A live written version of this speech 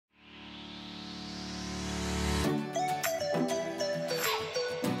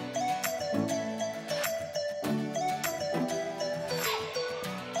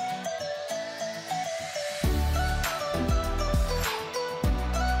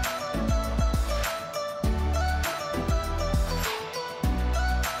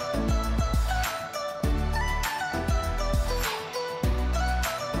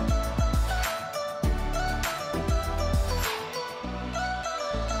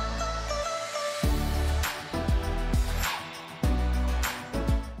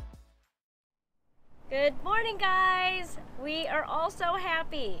Good morning, guys. We are all so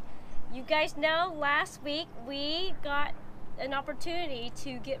happy. You guys know last week we got an opportunity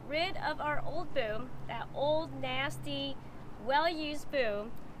to get rid of our old boom, that old nasty well-used boom,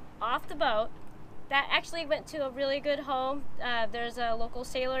 off the boat. That actually went to a really good home. There's a local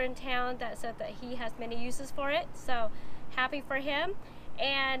sailor in town that said that he has many uses for it, so happy for him.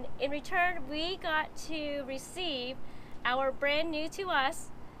 And in return, we got to receive our brand new to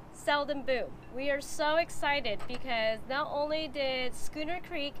us Selden boom. We are so excited because not only did Schooner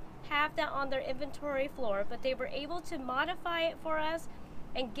Creek have that on their inventory floor, but they were able to modify it for us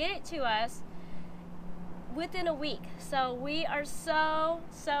and get it to us within a week. So we are so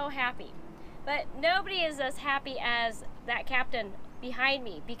happy. But nobody is as happy as that captain behind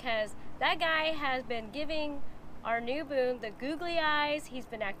me, because that guy has been giving our new boom the googly eyes. He's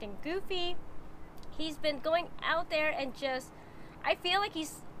been acting goofy. He's been going out there and just, I feel like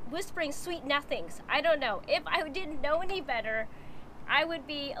he's whispering sweet nothings. I don't know. If I didn't know any better, I would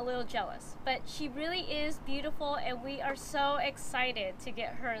be a little jealous. But she really is beautiful, and we are so excited to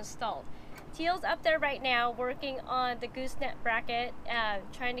get her installed. Teal's up there right now working on the gooseneck bracket,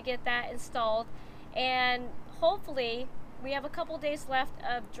 trying to get that installed, and hopefully we have a couple days left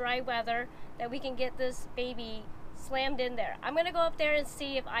of dry weather that we can get this baby slammed in there. I'm gonna go up there and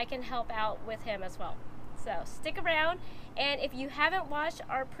see if I can help out with him as well. So stick around, and if you haven't watched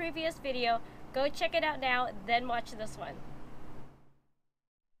our previous video, go check it out now, then watch this one.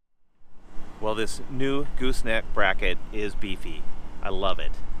 Well, this new gooseneck bracket is beefy. I love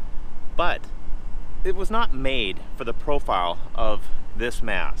it. But it was not made for the profile of this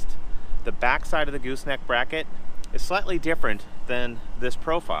mast. The back side of the gooseneck bracket is slightly different than this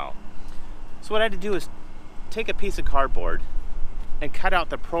profile. So what I had to do is take a piece of cardboard and cut out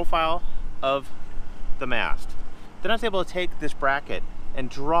the profile of the mast. Then I was able to take this bracket and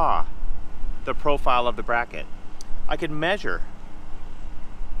draw the profile of the bracket. I could measure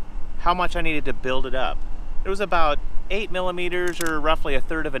how much I needed to build it up. It was about 8 millimeters, or roughly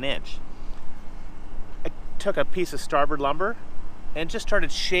 1/3 of an inch. I took a piece of starboard lumber and just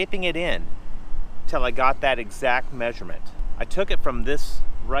started shaping it in till I got that exact measurement. I took it from this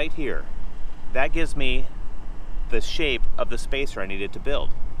right here. That gives me the shape of the spacer I needed to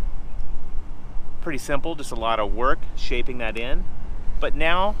build. Pretty simple, just a lot of work shaping that in. But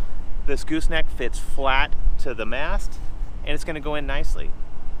now this gooseneck fits flat to the mast, and it's going to go in nicely.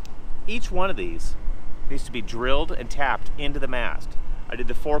 Each one of these needs to be drilled and tapped into the mast. I did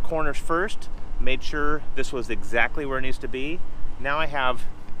the 4 corners first, made sure this was exactly where it needs to be. Now I have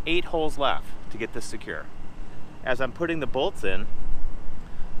 8 holes left to get this secure. As I'm putting the bolts in,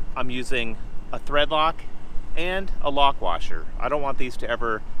 I'm using a thread lock and a lock washer. I don't want these to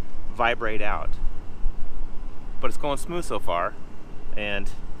ever vibrate out. But it's going smooth so far, and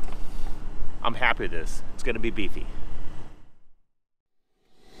I'm happy with this. It's going to be beefy.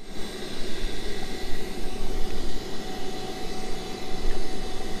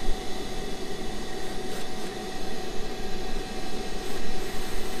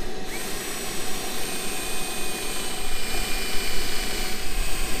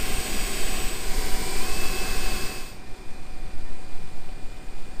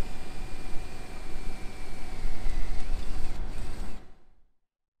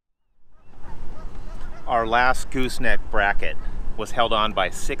 Our last gooseneck bracket was held on by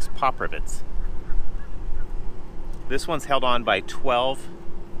 6 pop rivets. This one's held on by 12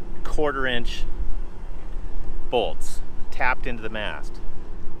 1/4-inch bolts tapped into the mast.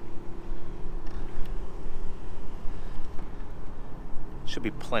 Should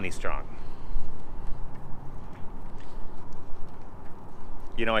be plenty strong.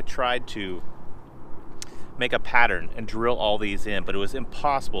 You know, I tried to make a pattern and drill all these in, but it was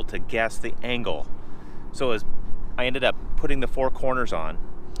impossible to guess the angle. So I ended up putting the 4 corners on,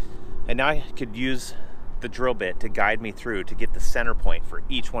 and now I could use the drill bit to guide me through to get the center point for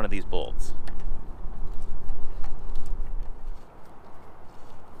each one of these bolts.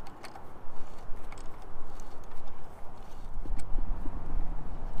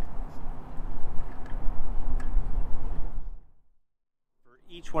 For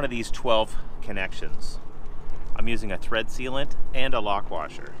each one of these 12 connections, I'm using a thread sealant and a lock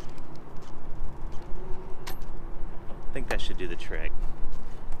washer. I think that should do the trick.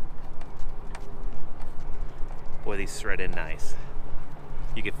 Boy, these thread in nice.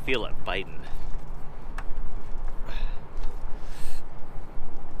 You can feel it biting.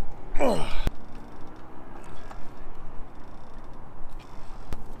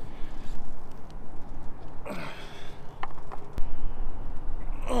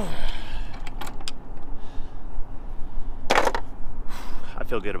 I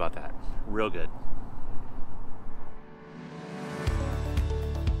feel good about that. Real good.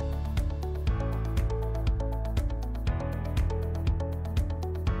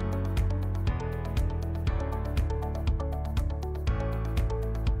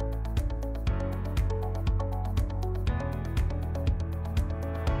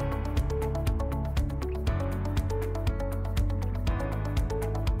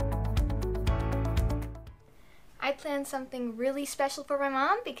 I planned something really special for my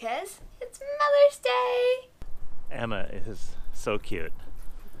mom because it's Mother's Day. Emma is so cute.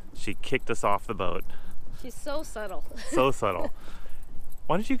 She kicked us off the boat. She's so subtle. So subtle.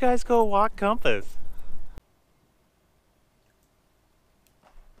 Why don't you guys go walk Compass?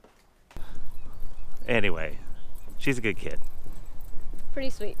 Anyway, she's a good kid. Pretty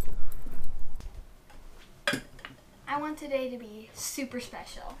sweet. I want today to be super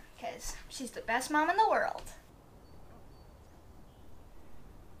special because she's the best mom in the world.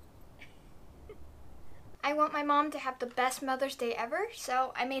 I want my mom to have the best Mother's Day ever,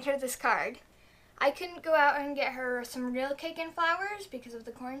 so I made her this card. I couldn't go out and get her some real cake and flowers because of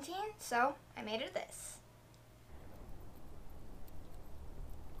the quarantine, so I made her this.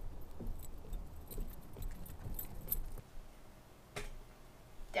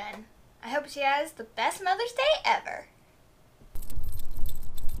 Done. I hope she has the best Mother's Day ever.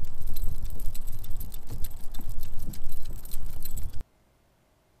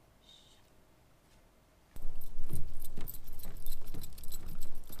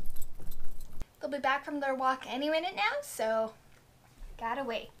 They'll be back from their walk any minute now, so gotta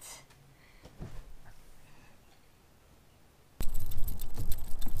wait.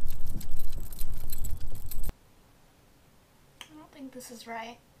 I don't think this is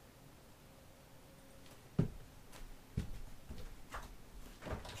right.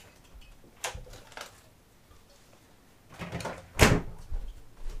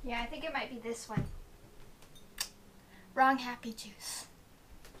 Yeah, I think it might be this one. Wrong happy juice.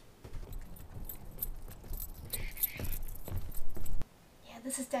 Yeah,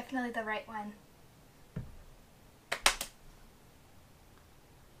 this is definitely the right one.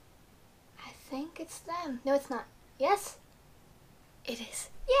 I think it's them. No, it's not. Yes, it is.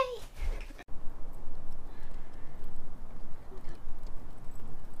 Yay!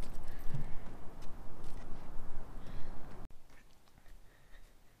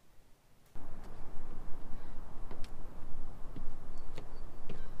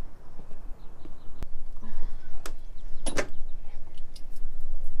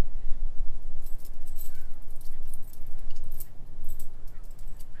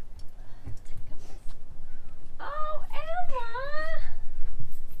 Oh, Emma!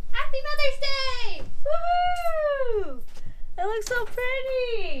 Happy Mother's Day! Woohoo! It looks so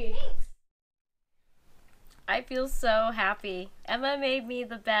pretty! Thanks. I feel so happy. Emma made me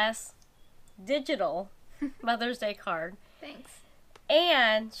the best digital Mother's Day card. Thanks.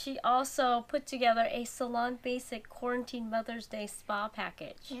 And she also put together a Salon Basic Quarantine Mother's Day spa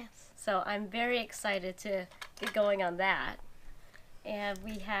package. Yes. So I'm very excited to get going on that. And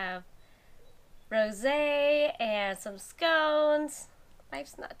we have rosé and some scones.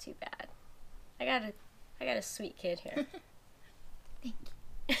 Life's not too bad. I got a sweet kid here. Thank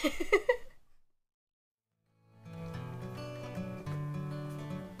you.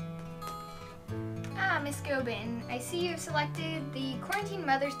 Miss Gobin, I see you've selected the Quarantine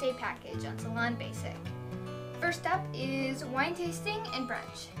Mother's Day package on Salon Basic. First up is wine tasting and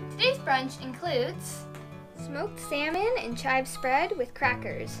brunch. Today's brunch includes smoked salmon and chive spread with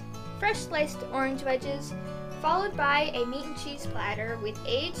crackers, fresh sliced orange wedges, followed by a meat and cheese platter with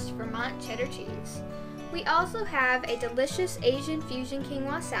aged Vermont cheddar cheese. We also have a delicious Asian fusion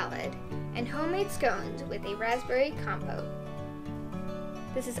quinoa salad and homemade scones with a raspberry compote.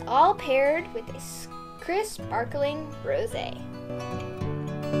 This is all paired with a crisp, sparkling rosé.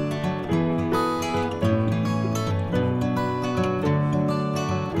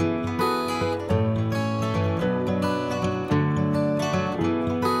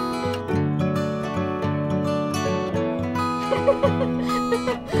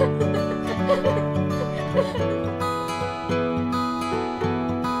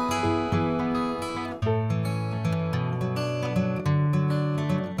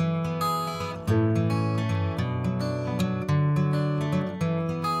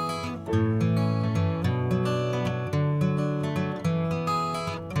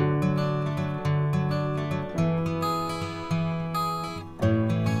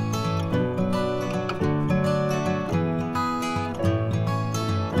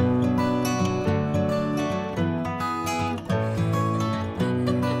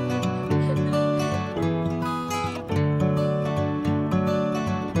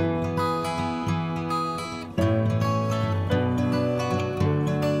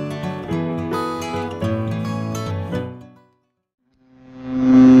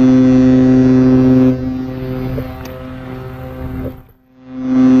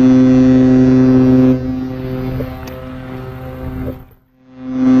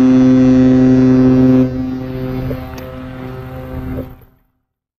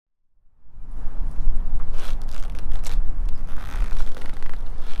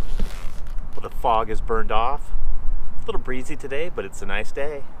 fog is burned off. A little breezy today, but it's a nice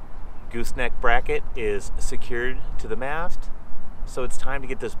day. Gooseneck bracket is secured to the mast, so it's time to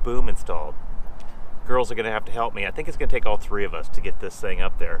get this boom installed. Girls are gonna have to help me. I think it's gonna take all three of us to get this thing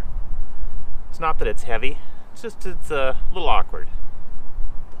up there. It's not that it's heavy, it's just it's a little awkward.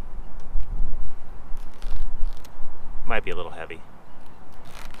 Might be a little heavy.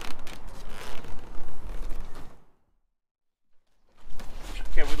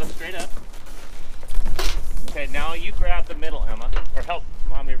 Okay, we look straight up. Okay, now you grab the middle, Emma, or help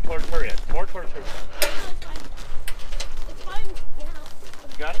Mommy towards her end. More towards her. No, it's fine. It's fine now.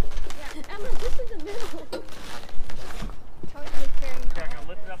 You got it? Yeah. Emma, this is the middle. Totally carrying Okay, I'm gonna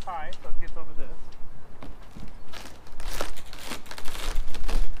lift it up high so it gets over this.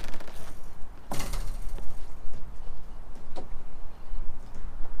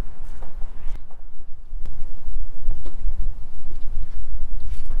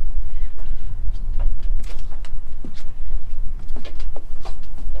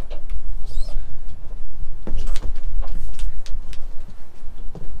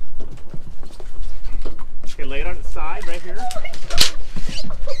 Okay, lay it on its side right here.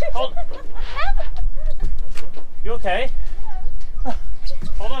 Hold. You okay? Yeah.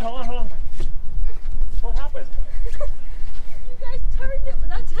 Hold on. What happened? You guys turned it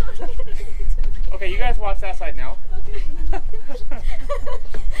without telling me. Okay, you guys watch that side now. Okay.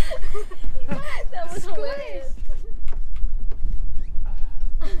 That was hilarious.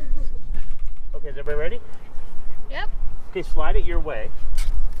 Okay, is everybody ready? Yep. Okay, slide it your way.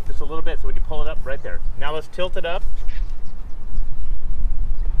 Just a little bit, so when you pull it up, right there. Now let's tilt it up.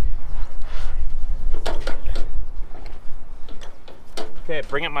 Okay,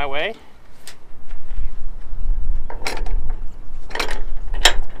 bring it my way.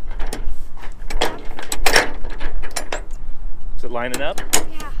 Is it lining up?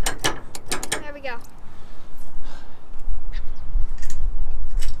 Yeah. There we go.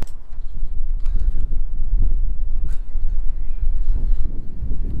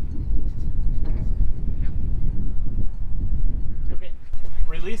 Okay,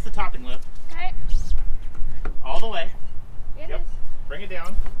 release the topping lift. Okay. All the way. It Yep. is. Bring it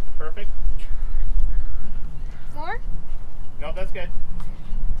down. Perfect. More? No, that's good.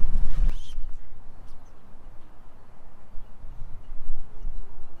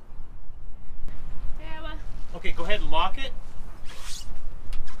 Hey, Emma. Okay, go ahead and lock it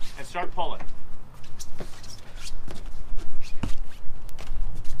and start pulling.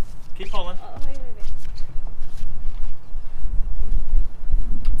 Keep pulling. Oh, wait.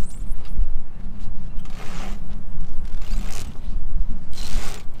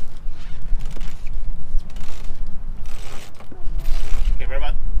 Okay, right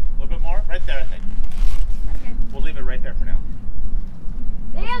about a little bit more. Right there, I think. Okay. We'll leave it right there for now.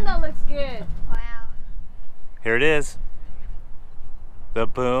 Damn, that looks good. Wow. Here it is. The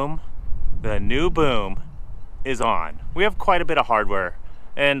boom, the new boom is on. We have quite a bit of hardware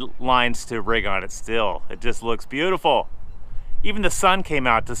and lines to rig on it still. It just looks beautiful. Even the sun came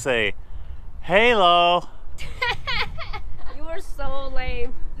out to say, "Halo." You were so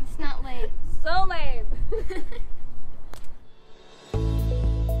lame. It's not late. So lame.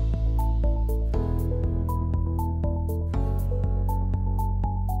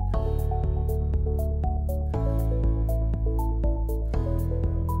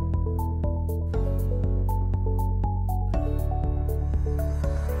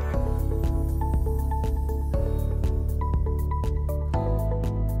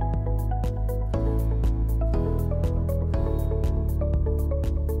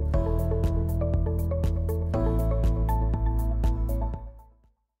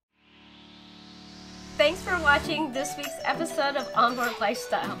 Thanks for watching this week's episode of Onboard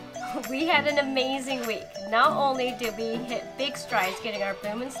Lifestyle. We had an amazing week. Not only did we hit big strides getting our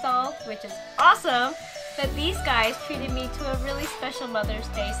boom installed, which is awesome, but these guys treated me to a really special Mother's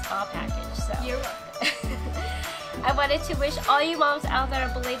Day spa package. So You're welcome. I wanted to wish all you moms out there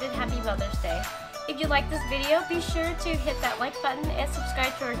a belated Happy Mother's Day. If you like this video, be sure to hit that like button and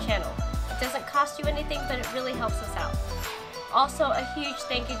subscribe to our channel. It doesn't cost you anything, but it really helps us out. Also, a huge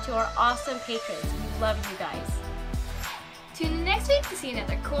thank you to our awesome patrons. We love you guys. Tune in next week to see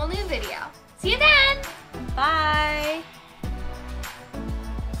another cool new video. See you then! Bye!